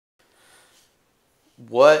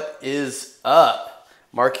What is up?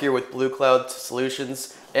 Mark here with Blue Cloud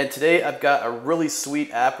Solutions, and today I've got a really sweet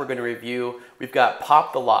app we're going to review. We've got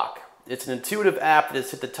Pop the Lock. It's an intuitive app that has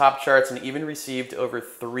hit the top charts and even received over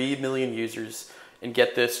 3 million users. And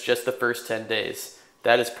get this, just the first 10 days.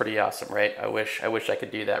 That is pretty awesome, right? I wish I could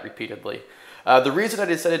do that repeatedly. The reason I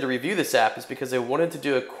decided to review this app is because I wanted to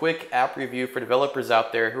do a quick app review for developers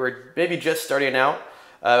out there who are maybe just starting out.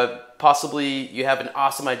 Possibly you have an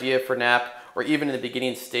awesome idea for an app, or even in the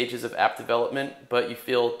beginning stages of app development, but you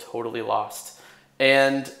feel totally lost.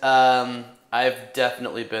 And I've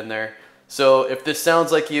definitely been there. So if this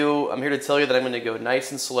sounds like you, I'm here to tell you that I'm going to go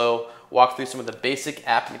nice and slow, walk through some of the basic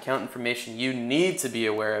app and account information you need to be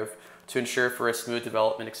aware of to ensure for a smooth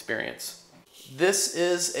development experience. This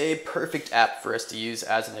is a perfect app for us to use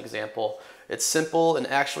as an example. It's simple and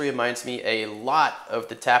actually reminds me a lot of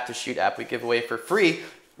the Tap to Shoot app we give away for free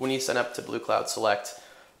when you sign up to Blue Cloud Select.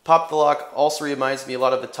 Pop the Lock also reminds me a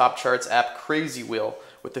lot of the top charts app Crazy Wheel,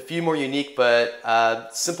 with a few more unique but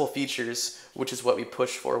simple features, which is what we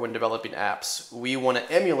push for when developing apps. We want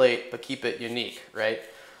to emulate but keep it unique, right?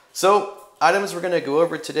 So items we're going to go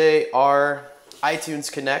over today are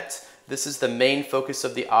iTunes Connect. This is the main focus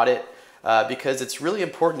of the audit because it's really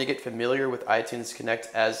important to get familiar with iTunes Connect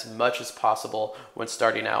as much as possible when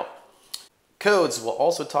starting out. Codes, we'll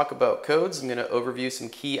also talk about codes. I'm going to overview some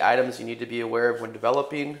key items you need to be aware of when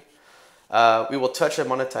developing. We will touch on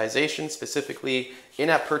monetization, specifically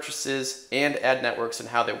in-app purchases and ad networks and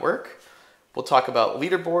how they work. We'll talk about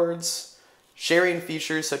leaderboards, sharing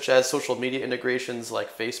features such as social media integrations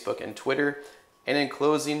like Facebook and Twitter. And in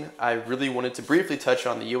closing, I really wanted to briefly touch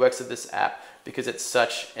on the UX of this app because it's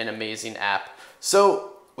such an amazing app.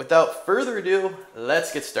 So without further ado,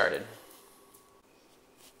 let's get started.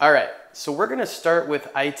 All right, so we're gonna start with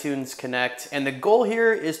iTunes Connect, and the goal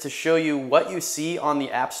here is to show you what you see on the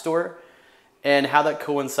App Store and how that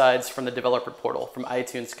coincides from the developer portal, from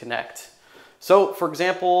iTunes Connect. So for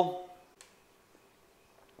example,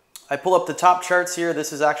 I pull up the top charts here.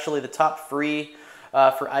 This is actually the top free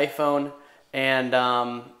for iPhone,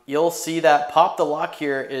 and you'll see that Pop the Lock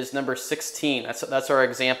here is number 16. That's our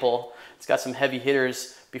example. It's got some heavy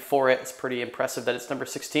hitters before it. It's pretty impressive that it's number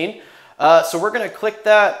 16. So we're going to click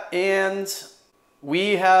that, and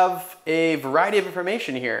we have a variety of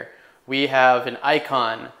information here. We have an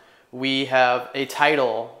icon, we have a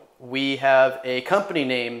title, we have a company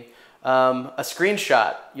name, a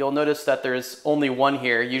screenshot. You'll notice that there's only one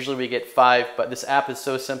here. Usually we get 5, but this app is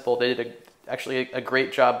so simple. They did actually a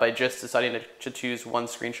great job by just deciding to choose one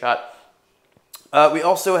screenshot. We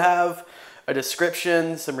also have a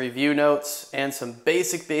description, some review notes, and some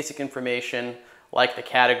basic information like the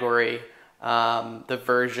category, the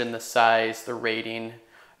version, the size, the rating,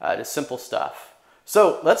 just simple stuff.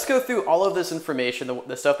 So let's go through all of this information,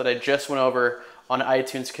 the stuff that I just went over on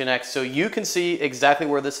iTunes Connect, so you can see exactly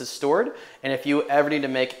where this is stored, and if you ever need to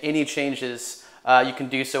make any changes, you can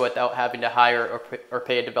do so without having to hire or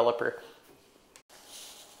pay a developer.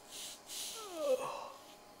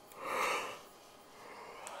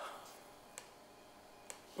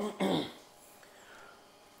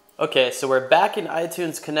 Okay, so we're back in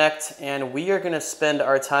iTunes Connect, and we are going to spend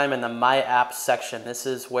our time in the My Apps section. This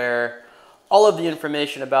is where all of the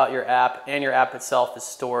information about your app and your app itself is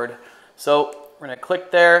stored. So we're going to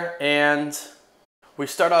click there, and we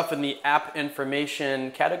start off in the app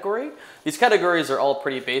information category. These categories are all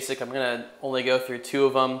pretty basic. I'm going to only go through 2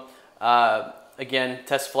 of them. Again,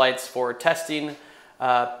 test flights for testing,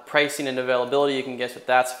 pricing and availability. You can guess what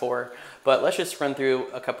that's for. But let's just run through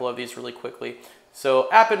a couple of these really quickly.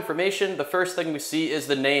 So app information, the first thing we see is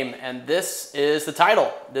the name, and this is the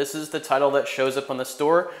title. This is the title that shows up on the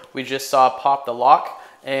store. We just saw Pop the Lock,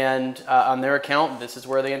 and on their account, this is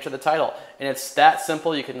where they enter the title. And it's that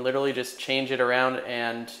simple. You can literally just change it around,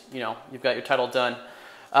 and you've got your title done.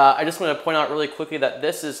 I just want to point out really quickly that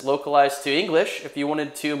this is localized to English. If you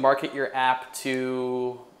wanted to market your app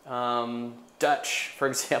to Dutch, for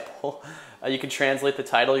example, you can translate the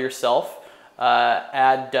title yourself.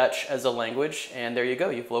 Add Dutch as a language, and there you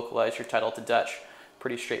go. You've localized your title to Dutch.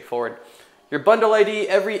 Pretty straightforward. Your bundle ID,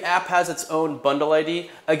 every app has its own bundle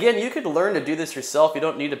ID. Again, you could learn to do this yourself. You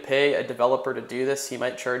don't need to pay a developer to do this. He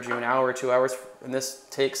might charge you an hour or 2 hours, and this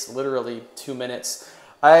takes literally 2 minutes.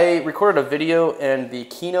 I recorded a video in the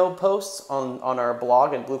keynote posts on our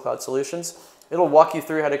blog in Blue Cloud Solutions. It'll walk you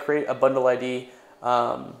through how to create a bundle ID,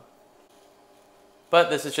 but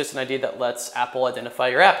this is just an ID that lets Apple identify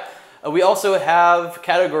your app. We also have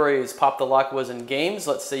categories. Pop the Lock was in games.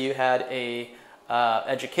 Let's say you had a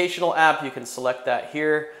educational app. You can select that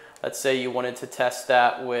here. Let's say you wanted to test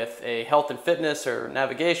that with a health and fitness or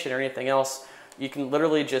navigation or anything else. You can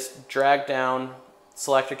literally just drag down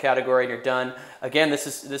select your category, and you're done. Again, this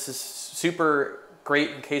is super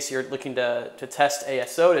great in case you're looking to test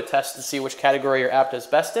ASO, to test to see which category your app does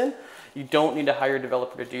best in. You don't need to hire a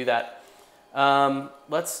developer to do that.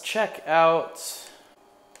 Let's check out.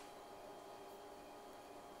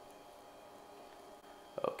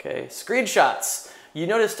 Okay, screenshots. You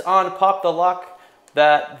noticed on Pop the Lock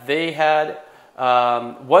that they had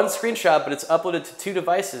one screenshot, but it's uploaded to 2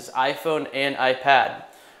 devices, iPhone and iPad.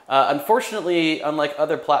 Unfortunately, unlike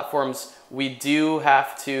other platforms, we do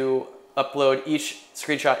have to upload each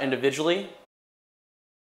screenshot individually.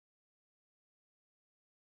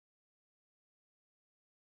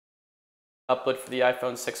 Upload for the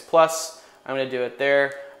iPhone 6 Plus. I'm going to do it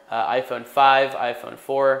there. iPhone 5, iPhone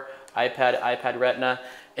 4, iPad Retina.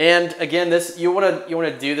 And again, this you want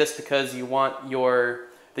to do this because you want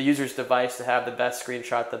the user's device to have the best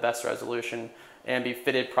screenshot, the best resolution, and be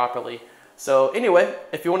fitted properly. So anyway,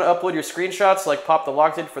 if you want to upload your screenshots like Pop the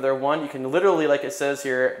Lock did for their one, you can literally, like it says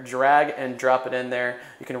here, drag and drop it in there.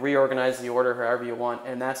 You can reorganize the order however you want,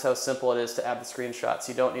 and that's how simple it is to add the screenshots.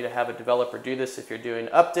 You don't need to have a developer do this if you're doing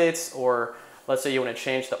updates, or let's say you want to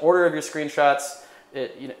change the order of your screenshots.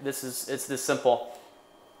 It's this simple.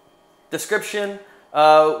 Description.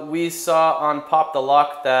 We saw on Pop the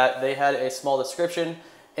Lock that they had a small description,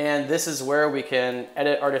 and this is where we can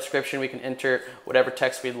edit our description. We can enter whatever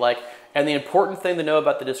text we'd like. And the important thing to know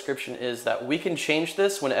about the description is that we can change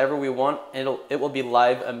this whenever we want. It will be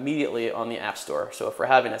live immediately on the App Store. So if we're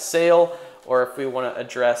having a sale, or if we want to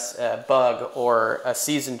address a bug or a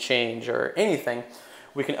season change or anything,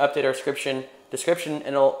 we can update our description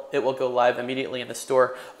and it will go live immediately in the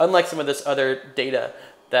store, unlike some of this other data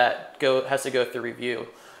that has to go through review.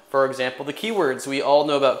 For example, the keywords. We all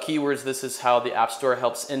know about keywords. This is how the App Store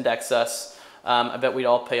helps index us. I bet we'd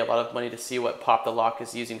all pay a lot of money to see what Pop the Lock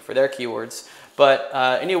is using for their keywords. But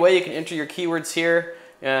anyway, you can enter your keywords here,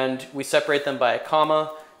 and we separate them by a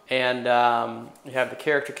comma, and you have the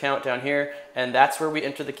character count down here, and that's where we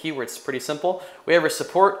enter the keywords. It's pretty simple. We have a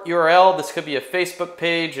support URL. This could be a Facebook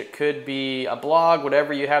page. It could be a blog,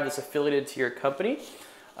 whatever you have that's affiliated to your company.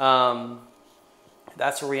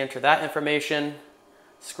 That's where we enter that information.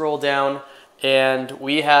 Scroll down, and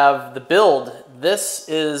we have the build. This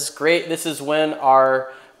is great. This is when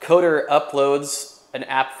our coder uploads an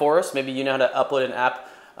app for us. Maybe you know how to upload an app.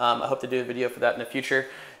 I hope to do a video for that in the future.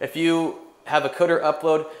 If you have a coder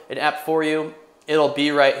upload an app for you, it'll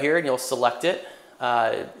be right here, and you'll select it.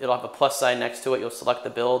 It'll have a plus sign next to it. You'll select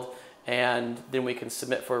the build, and then we can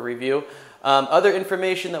submit for a review. Other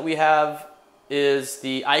information that we have is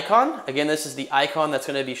the icon. Again, this is the icon that's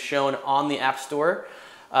going to be shown on the App Store.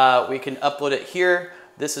 We can upload it here.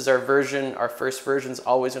 This is our version. Our first version is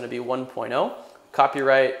always going to be 1.0.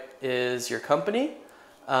 Copyright is your company.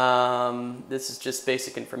 This is just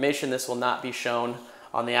basic information. This will not be shown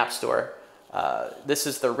on the App Store. This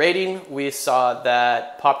is the rating. We saw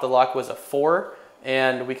that Pop the Lock was a 4,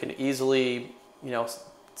 and we can easily,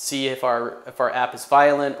 see if our app is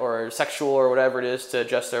violent or sexual or whatever it is to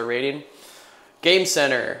adjust our rating. Game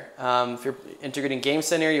Center. If you're integrating Game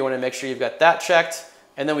Center, you want to make sure you've got that checked.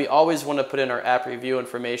 And then we always want to put in our app review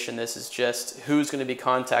information. This is just who's going to be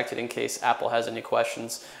contacted in case Apple has any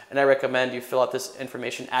questions. And I recommend you fill out this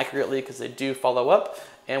information accurately because they do follow up,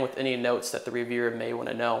 and with any notes that the reviewer may want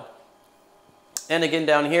to know. And again,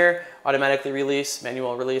 down here, automatically release,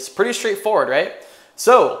 manual release. Pretty straightforward, right?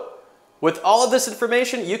 So with all of this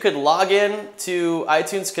information, you could log in to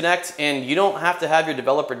iTunes Connect, and you don't have to have your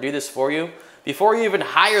developer do this for you. Before you even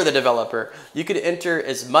hire the developer, you could enter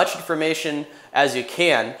as much information as you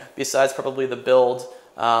can, besides probably the build.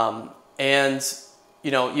 And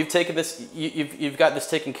you've taken this, you've got this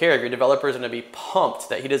taken care of. Your developer is going to be pumped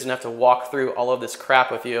that he doesn't have to walk through all of this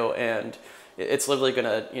crap with you, and it's literally going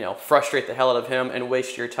to frustrate the hell out of him and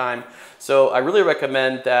waste your time. So I really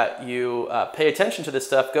recommend that you pay attention to this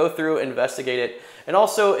stuff, go through, investigate it. And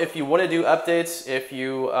also, if you want to do updates, if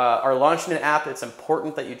you are launching an app, it's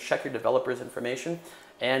important that you check your developer's information,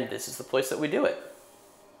 and this is the place that we do it.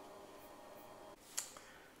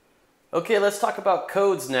 Okay, let's talk about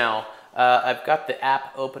codes now. I've got the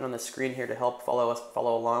app open on the screen here to help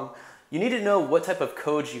follow along. You need to know what type of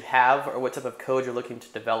code you have or what type of code you're looking to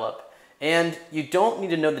develop. And you don't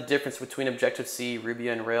need to know the difference between Objective-C,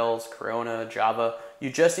 Ruby on Rails, Corona, Java.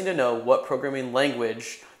 You just need to know what programming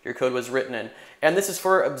language your code was written in. And this is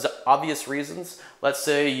for obvious reasons. Let's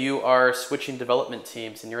say you are switching development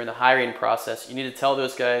teams and you're in the hiring process. You need to tell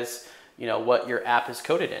those guys, what your app is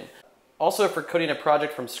coded in. Also, for coding a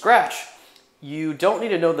project from scratch, you don't need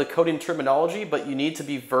to know the coding terminology, but you need to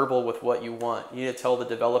be verbal with what you want. You need to tell the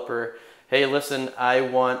developer, hey, listen, I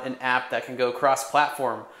want an app that can go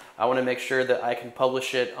cross-platform. I want to make sure that I can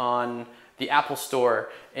publish it on the Apple Store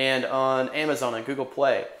and on Amazon and Google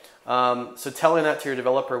Play. So telling that to your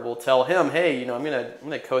developer will tell him, hey, you know, I'm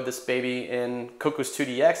gonna code this baby in Cocos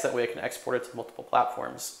 2DX, that way I can export it to multiple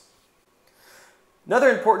platforms.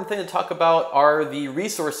 Another important thing to talk about are the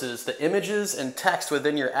resources, the images and text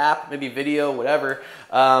within your app, maybe video, whatever.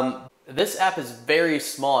 This app is very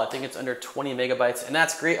small. I think it's under 20 megabytes, and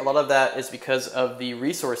that's great. A lot of that is because of the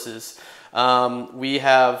resources. We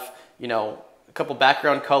have, you know, a couple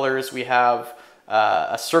background colors. We have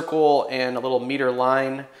a circle and a little meter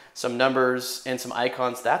line, some numbers, and some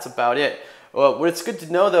icons. That's about it. Well, what's good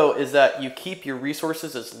to know, though, is that you keep your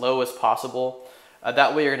resources as low as possible.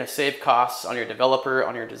 That way you're going to save costs on your developer,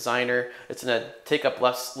 on your designer. It's going to take up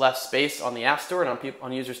less space on the App Store and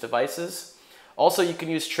on users' devices. Also, you can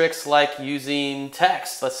use tricks like using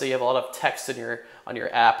text. Let's say you have a lot of text in on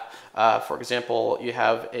your app. For example, you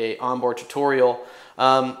have a onboard tutorial.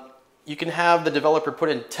 You can have the developer put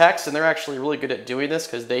in text, and they're actually really good at doing this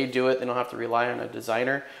because they do it. They don't have to rely on a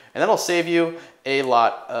designer. And that'll save you a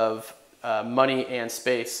lot of money and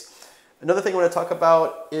space. Another thing I want to talk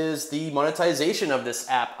about is the monetization of this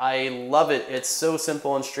app. I love it. It's so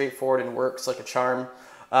simple and straightforward and works like a charm.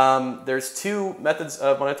 There's two methods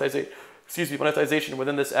of monetization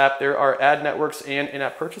within this app. There are ad networks and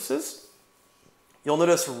in-app purchases. You'll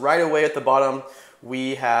notice right away at the bottom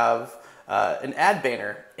we have an ad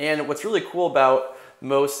banner. And what's really cool about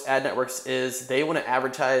most ad networks is they want to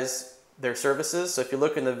advertise their services. So if you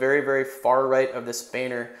look in the very, very far right of this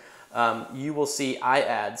banner, you will see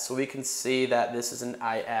iAds. So we can see that this is an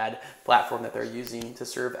iAd platform that they're using to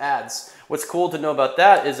serve ads. What's cool to know about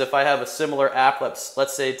that is if I have a similar app,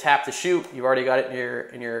 let's say Tap to Shoot, you've already got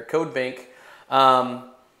it in your code bank,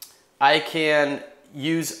 I can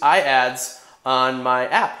use iAds on my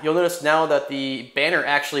app. You'll notice now that the banner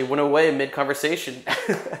actually went away mid-conversation.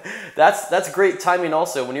 That's great timing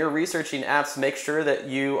also. When you're researching apps, make sure that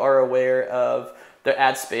you are aware of their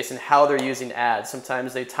ad space and how they're using ads.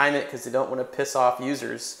 Sometimes they time it because they don't want to piss off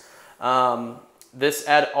users. This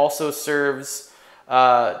ad also serves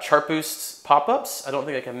Chartboost pop-ups. I don't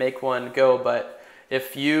think I can make one go, but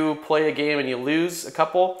if you play a game and you lose a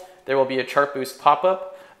couple, there will be a Chartboost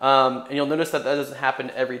pop-up. And you'll notice that doesn't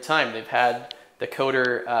happen every time. They've had the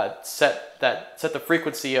coder set the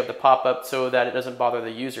frequency of the pop-up so that it doesn't bother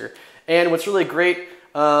the user. And what's really great,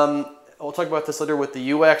 we'll talk about this later with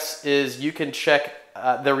the UX, is you can check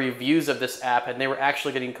the reviews of this app, and they were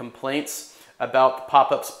actually getting complaints about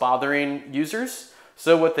pop-ups bothering users.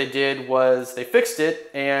 So what they did was they fixed it,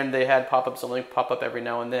 and they had pop-ups only pop up every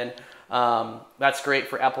now and then. That's great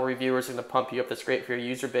for Apple reviewers. They're going to pump you up. That's great for your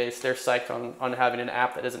user base. They're psyched on having an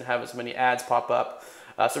app that doesn't have as many ads pop up,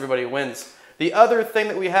 so everybody wins. The other thing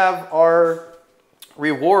that we have are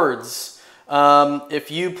rewards.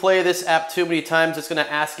 If you play this app too many times, it's going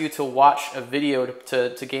to ask you to watch a video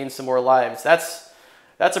to gain some more lives.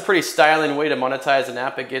 That's a pretty styling way to monetize an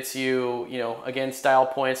app. It gets you, again, style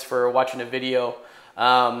points for watching a video.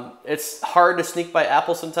 It's hard to sneak by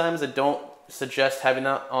Apple sometimes. I don't suggest having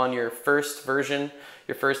that on your first version,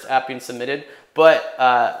 your first app being submitted, but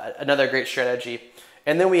another great strategy.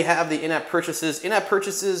 And then we have the in-app purchases. In-app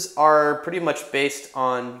purchases are pretty much based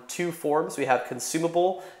on two forms. We have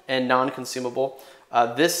consumable and non-consumable.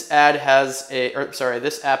 This app has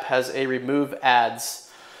a remove ads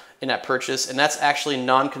in-app purchase, and that's actually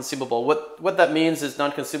non-consumable. What that means is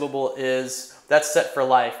non-consumable is that's set for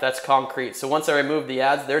life. That's concrete. So once I remove the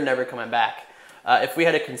ads, they're never coming back. If we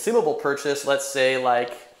had a consumable purchase, let's say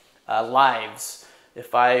like lives,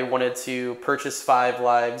 if I wanted to purchase 5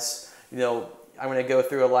 lives, I'm going to go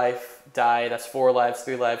through a life, die, that's 4 lives,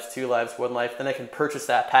 3 lives, 2 lives, 1 life, then I can purchase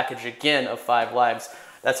that package again of 5 lives.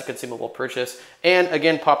 That's a consumable purchase. And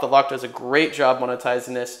again, Pop the Lock does a great job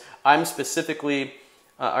monetizing this. I'm particularly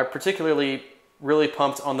really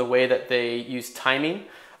pumped on the way that they use timing.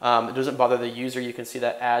 It doesn't bother the user. You can see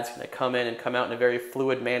that ads going to come in and come out in a very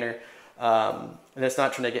fluid manner. And they're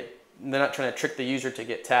not trying to trick the user to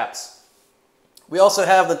get taps. We also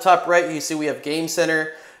have the top right, you see we have Game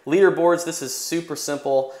Center, leaderboards. This is super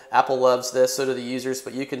simple. Apple loves this, so do the users,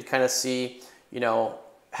 but you can kind of see,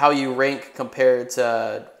 how you rank compared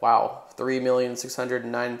to,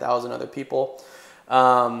 3,609,000 other people.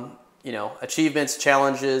 Achievements,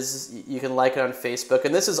 challenges, you can like it on Facebook.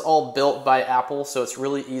 And this is all built by Apple, so it's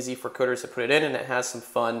really easy for coders to put it in, and it has some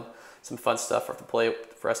fun stuff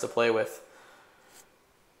for us to play with.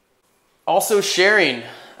 Also sharing.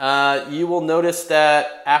 You will notice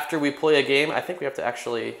that after we play a game, I think we have to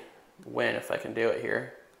actually win if I can do it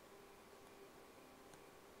here.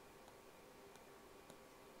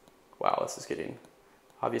 wow, this is getting,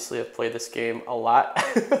 obviously I've played this game a lot.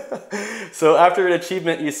 So after an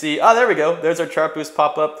achievement, you see, oh, there we go. There's our Chartboost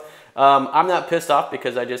pop-up. I'm not pissed off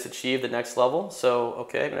because I just achieved the next level. So,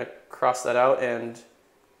 okay, I'm gonna cross that out. And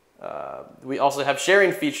we also have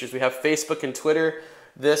sharing features. We have Facebook and Twitter.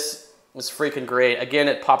 This was freaking great. Again,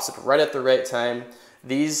 it pops up right at the right time.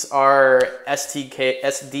 These are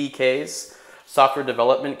SDKs, software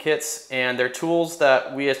development kits, and they're tools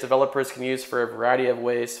that we as developers can use for a variety of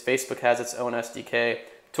ways. Facebook has its own SDK.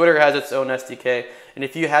 Twitter has its own SDK. And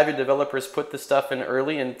if you have your developers put this stuff in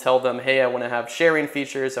early and tell them, hey, I want to have sharing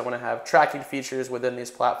features, I want to have tracking features within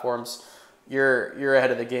these platforms, you're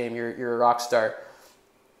ahead of the game. You're a rock star.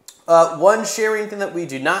 One sharing thing that we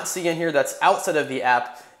do not see in here that's outside of the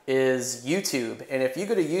app is YouTube. And if you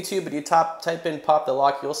go to YouTube and you type in Pop the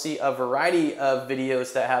Lock, you'll see a variety of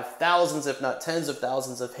videos that have thousands, if not tens of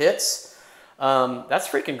thousands of hits. That's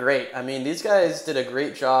freaking great. I mean, these guys did a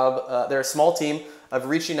great job. They're a small team of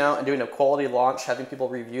reaching out and doing a quality launch, having people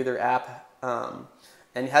review their app,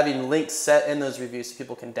 and having links set in those reviews so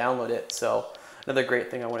people can download it. So another great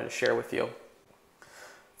thing I wanted to share with you.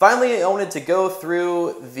 Finally, I wanted to go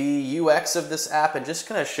through the UX of this app and just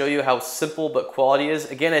kind of show you how simple but quality is.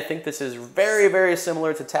 Again, I think this is very, very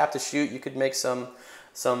similar to Tap to Shoot. You could make some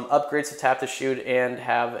upgrades to Tap to Shoot and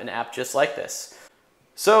have an app just like this.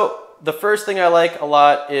 So the first thing I like a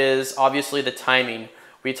lot is obviously the timing.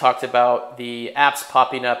 We talked about the apps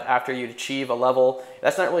popping up after you achieve a level.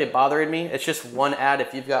 That's not really bothering me. It's just one ad.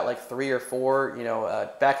 If you've got like 3 or 4, you know,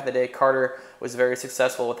 back in the day, Carter was very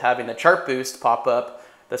successful with having the Chartboost pop up,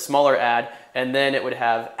 the smaller ad, and then it would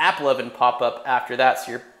have App 11 pop up after that.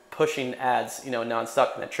 So you're pushing ads, you know,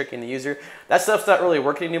 nonstop, kind of tricking the user. That stuff's not really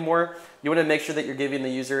working anymore. You want to make sure that you're giving the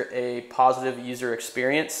user a positive user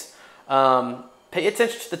experience. Pay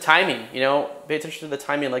attention to the timing, you know, pay attention to the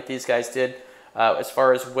timing like these guys did as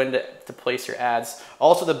far as when to place your ads.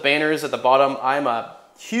 Also the banners at the bottom, I'm a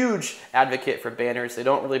huge advocate for banners. They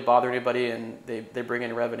don't really bother anybody and they bring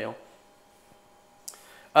in revenue.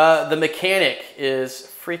 The mechanic is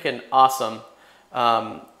freaking awesome.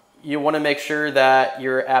 You want to make sure that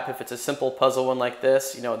your app, if it's a simple puzzle one like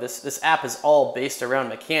this, you know, this app is all based around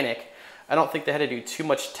mechanic. I don't think they had to do too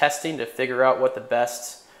much testing to figure out what the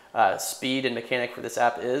best speed and mechanic for this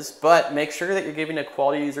app is, but make sure that you're giving a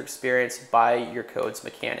quality user experience by your code's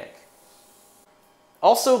mechanic.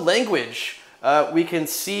 Also language. We can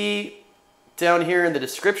see down here in the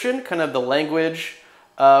description kind of the language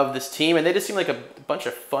of this team, and they just seem like a bunch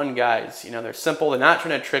of fun guys. You know, they're simple, they're not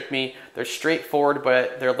trying to trick me, they're straightforward,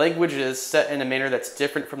 but their language is set in a manner that's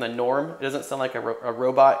different from the norm. It doesn't sound like a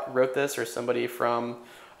robot wrote this or somebody from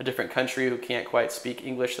a different country who can't quite speak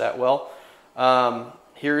English that well.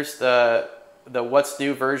 Here's the what's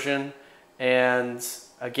new version, and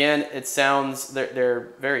again, it sounds, they're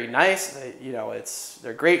very nice. You know,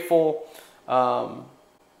 they're grateful.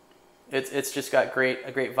 It's just got a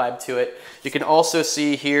great vibe to it. You can also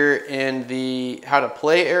see here in the how to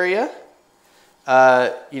play area,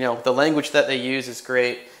 you know, the language that they use is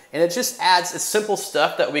great, and it just adds it's simple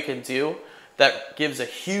stuff that we can do that gives a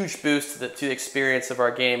huge boost to the experience of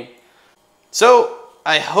our game. So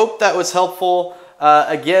I hope that was helpful.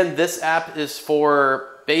 Again, this app is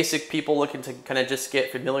for basic people looking to kind of just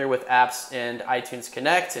get familiar with apps and iTunes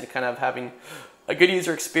Connect and kind of having a good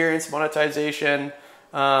user experience, monetization,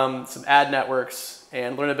 some ad networks,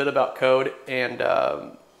 and learn a bit about code. And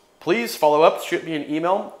please follow up, shoot me an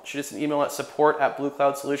email. Shoot us an email at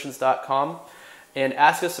support@bluecloudsolutions.com and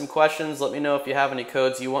ask us some questions. Let me know if you have any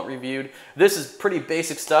codes you want reviewed. This is pretty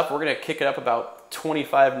basic stuff. We're going to kick it up about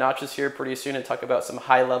 25 notches here pretty soon and talk about some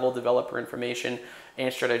high-level developer information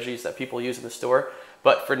and strategies that people use in the store.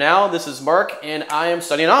 But for now, this is Mark, and I am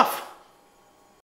signing off.